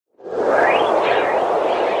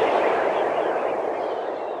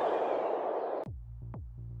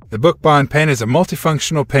The BookBond pen is a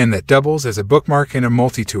multifunctional pen that doubles as a bookmark and a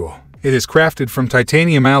multi-tool. It is crafted from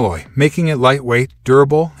titanium alloy, making it lightweight,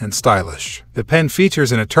 durable, and stylish. The pen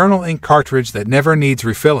features an eternal ink cartridge that never needs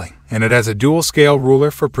refilling, and it has a dual-scale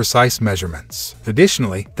ruler for precise measurements.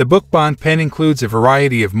 Additionally, the BookBond pen includes a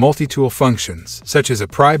variety of multi-tool functions, such as a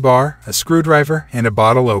pry bar, a screwdriver, and a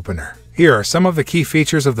bottle opener. Here are some of the key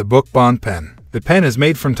features of the BookBond pen. The pen is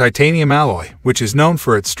made from titanium alloy, which is known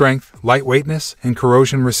for its strength, lightweightness, and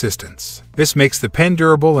corrosion resistance. This makes the pen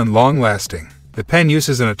durable and long-lasting. The pen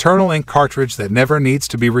uses an eternal ink cartridge that never needs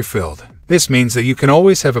to be refilled. This means that you can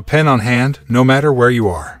always have a pen on hand, no matter where you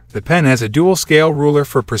are. The pen has a dual-scale ruler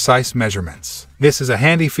for precise measurements. This is a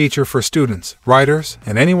handy feature for students, writers,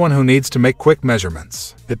 and anyone who needs to make quick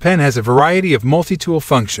measurements. The pen has a variety of multi-tool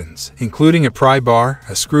functions, including a pry bar,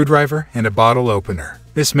 a screwdriver, and a bottle opener.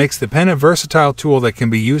 This makes the pen a versatile tool that can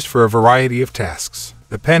be used for a variety of tasks.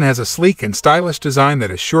 The pen has a sleek and stylish design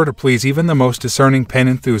that is sure to please even the most discerning pen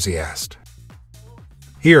enthusiast.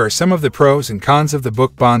 Here are some of the pros and cons of the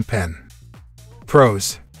BookBond pen.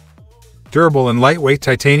 Pros: durable and lightweight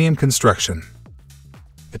titanium construction.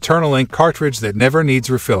 Eternal ink cartridge that never needs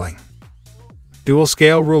refilling.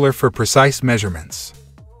 Dual-scale ruler for precise measurements.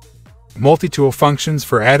 Multi-tool functions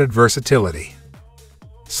for added versatility.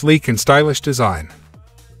 Sleek and stylish design.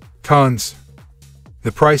 Cons: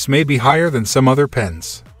 the price may be higher than some other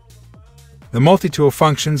pens. The multi-tool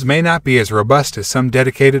functions may not be as robust as some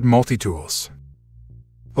dedicated multi-tools.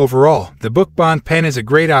 Overall, the BookBond pen is a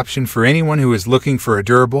great option for anyone who is looking for a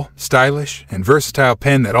durable, stylish, and versatile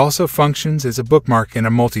pen that also functions as a bookmark and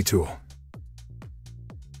a multi-tool.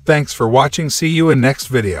 Thanks for watching. See you in next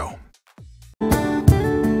video.